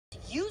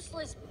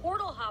mindless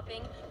portal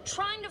hopping,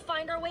 trying to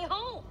find our way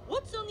home.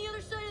 What's on the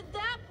other side of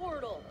that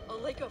portal? A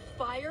lake of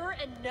fire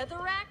and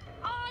netherrack?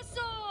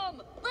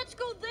 Awesome! Let's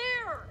go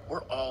there!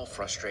 We're all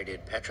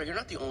frustrated, Petra. You're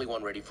not the only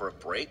one ready for a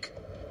break.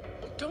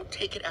 Don't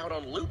take it out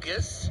on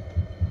Lucas.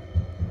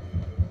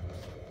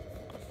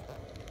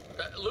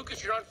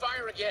 Lucas, you're on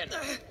fire again.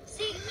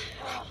 See,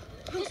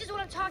 this is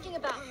what I'm talking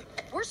about.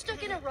 We're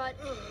stuck in a rut,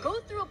 go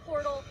through a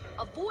portal,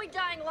 avoid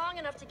dying long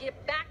enough to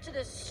get back to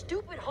this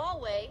stupid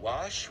hallway.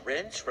 Wash,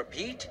 rinse,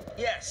 repeat?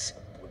 Yes.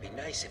 It would be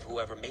nice if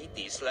whoever made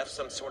these left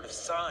some sort of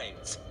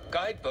signs,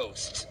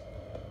 guideposts.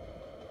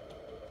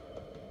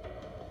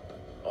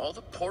 All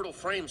the portal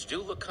frames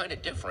do look kind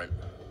of different.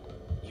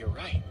 You're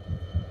right.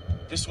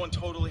 This one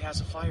totally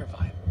has a fire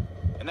vibe.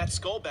 And that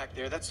skull back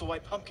there, that's the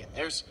white pumpkin.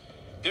 There's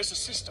a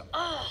system.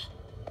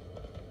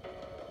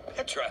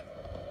 Petra,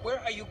 where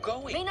are you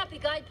going? May not be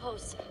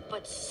guideposts,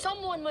 but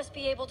someone must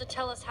be able to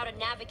tell us how to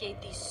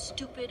navigate these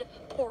stupid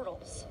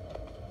portals.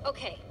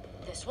 Okay,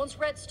 this one's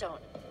redstone.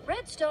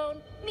 Redstone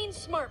means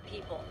smart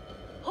people.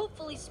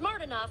 Hopefully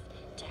smart enough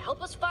to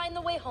help us find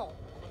the way home.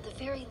 At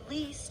the very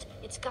least,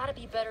 it's gotta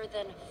be better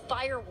than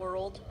Fire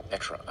World.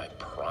 Petra, I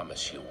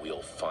promise you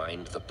we'll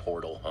find the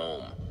portal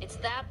home. It's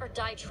that or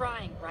die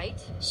trying,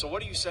 right? So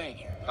what are you saying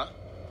here, huh?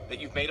 That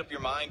you've made up your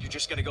mind, you're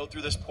just gonna go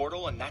through this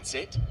portal and that's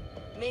it?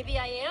 Maybe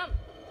I am.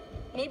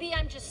 Maybe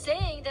I'm just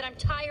saying that I'm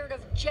tired of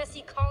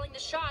Jessie calling the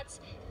shots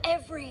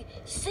every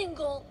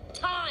single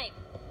time.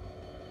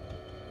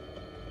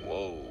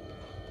 Whoa.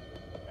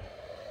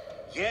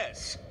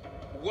 Yes.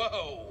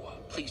 Whoa.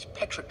 Please,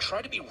 Petra,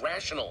 try to be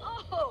rational.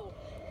 Oh,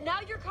 now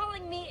you're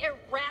calling me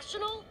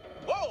irrational?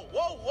 Whoa,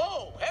 whoa,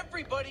 whoa!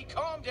 Everybody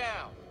calm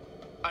down!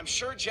 I'm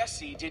sure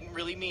Jessie didn't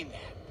really mean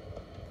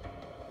that.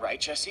 Right,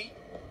 Jessie?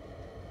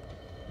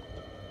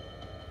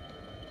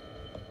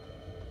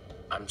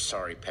 I'm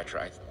sorry,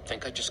 Petra. I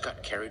think I just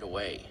got carried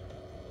away.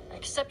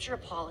 Accept your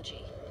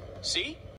apology. See?